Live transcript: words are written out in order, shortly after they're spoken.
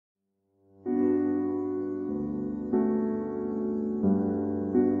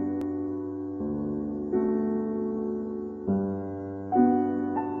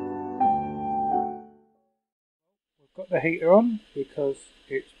the heater on because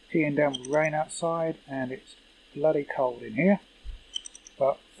it's peeing down with rain outside and it's bloody cold in here.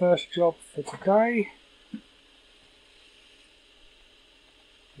 But first job for today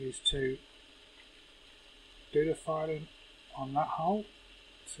is to do the filing on that hole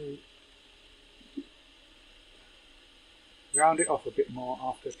to round it off a bit more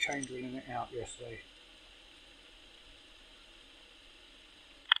after chain drilling it out yesterday.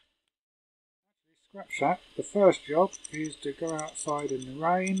 Scratch that. The first job is to go outside in the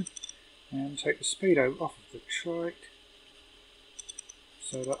rain and take the speedo off of the trike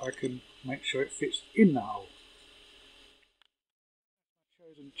so that I can make sure it fits in the hole.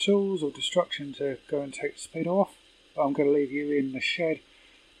 I've chosen tools or destruction to go and take the speedo off, but I'm going to leave you in the shed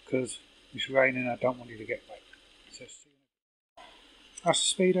because it's raining and I don't want you to get wet. So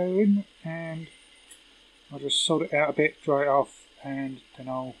that's the speedo in, and I'll just sort it out a bit, dry it off, and then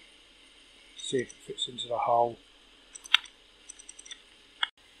I'll see if it fits into the hole.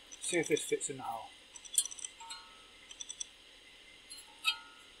 See if this fits in the hole.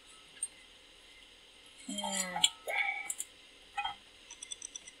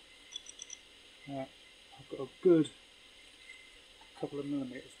 I've got a good couple of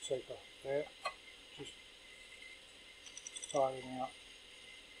millimetres to take off there. Just filing out.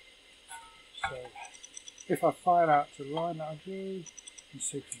 So if I file out to the line that I drew, you can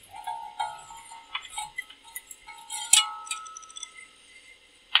see from there.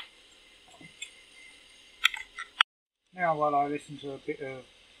 Now while I listen to a bit of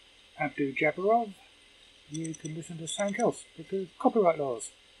Abdoujaparov, you can listen to something else because copyright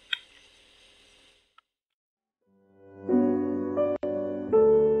laws.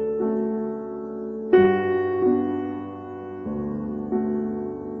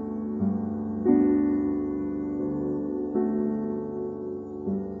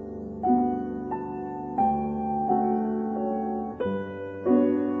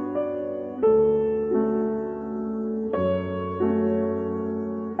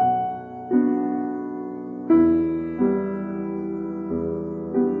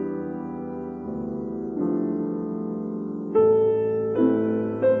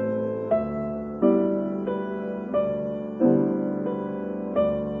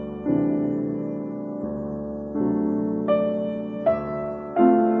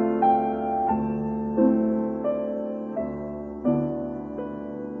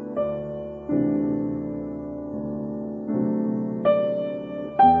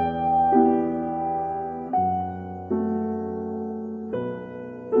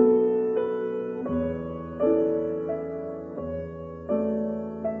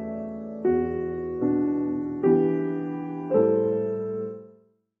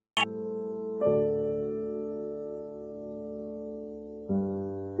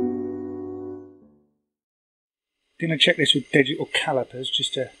 I'm going to check this with digital calipers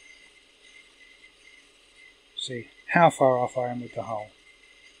just to see how far off I am with the hole.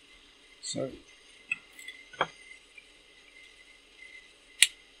 So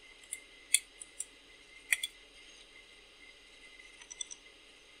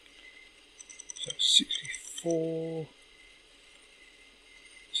So 64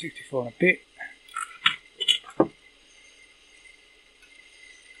 and a bit.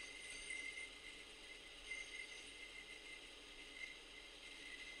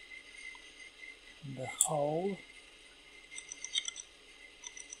 And the hole.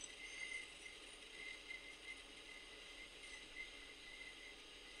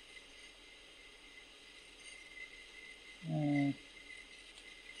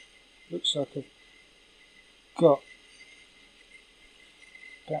 Looks like I've got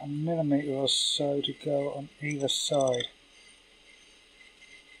about a millimetre or so to go on either side.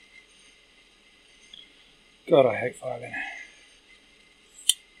 God, I hate filing.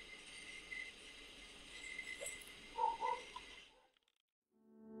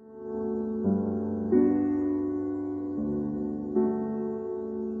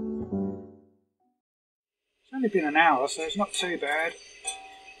 It's only been an hour, so it's not too bad.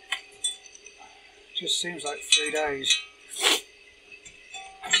 Just seems like 3 days.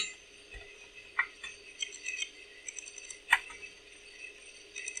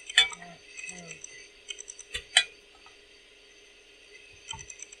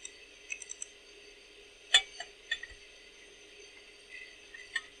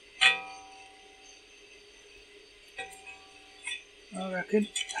 I reckon.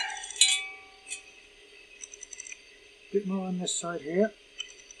 A bit more on this side here.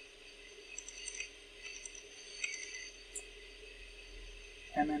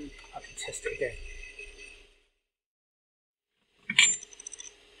 And then I can test it again.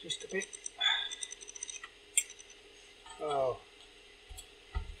 Just a bit.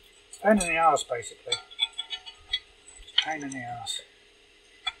 Pain in the arse, basically. Pain in the arse.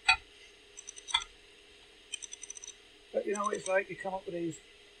 But you know what it's like, you come up with these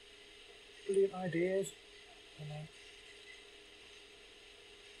brilliant ideas and then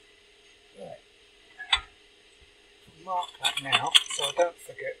right. Mark that now so I don't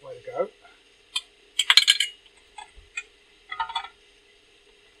forget where to go.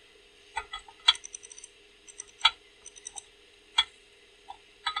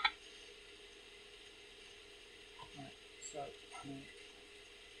 Right, so I mean,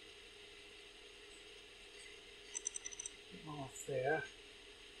 off there.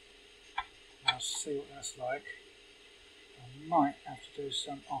 I'll see what that's like. I might have to do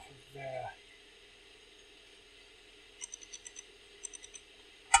some off of there.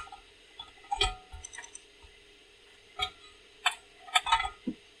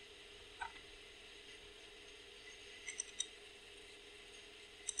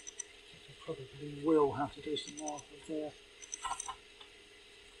 I probably will have to do some more off of there.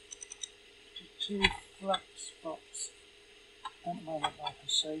 Two flat spots at the moment I can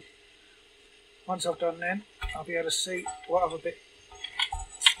see. Once I've done them, I'll be able to see what other bit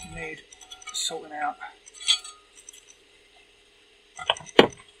need sorting out.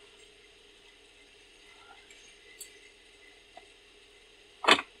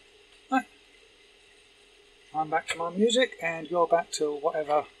 Right. I'm back to my music and you're back to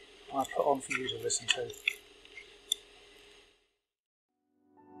whatever I put on for you to listen to.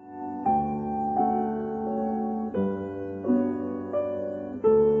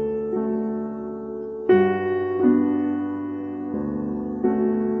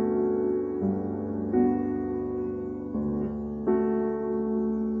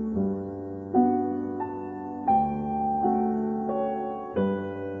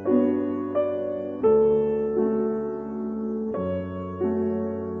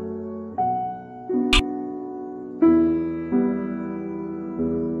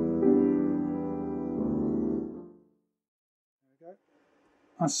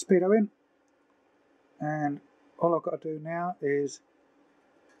 That's speedo in, and all I've got to do now is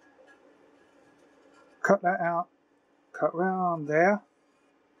cut that out, cut round there.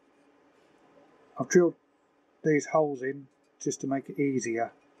 I've drilled these holes in just to make it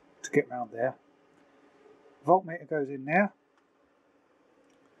easier to get round there. Voltmeter goes in there.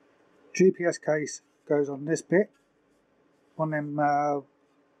 GPS case goes on this bit, one of them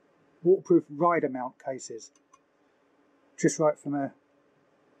waterproof rider mount cases, just right from a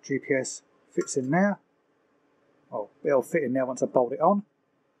GPS fits in there. Well, it'll fit in there once I bolt it on.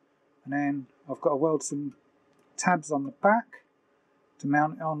 And then I've got to weld some tabs on the back to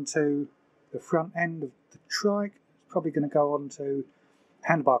mount it onto the front end of the trike. It's probably going to go onto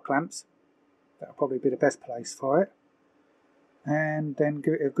handlebar clamps. That'll probably be the best place for it. And then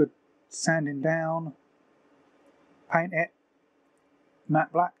give it a good sanding down, paint it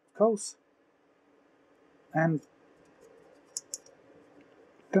matte black, of course, and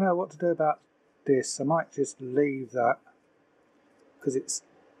don't know what to do about this. I might just leave that because it's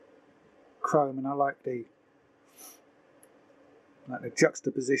chrome and I like the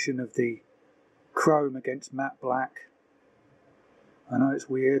juxtaposition of the chrome against matte black. I know it's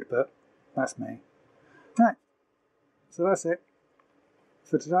weird, but that's me. Right, so that's it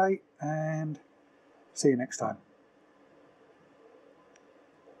for today and see you next time.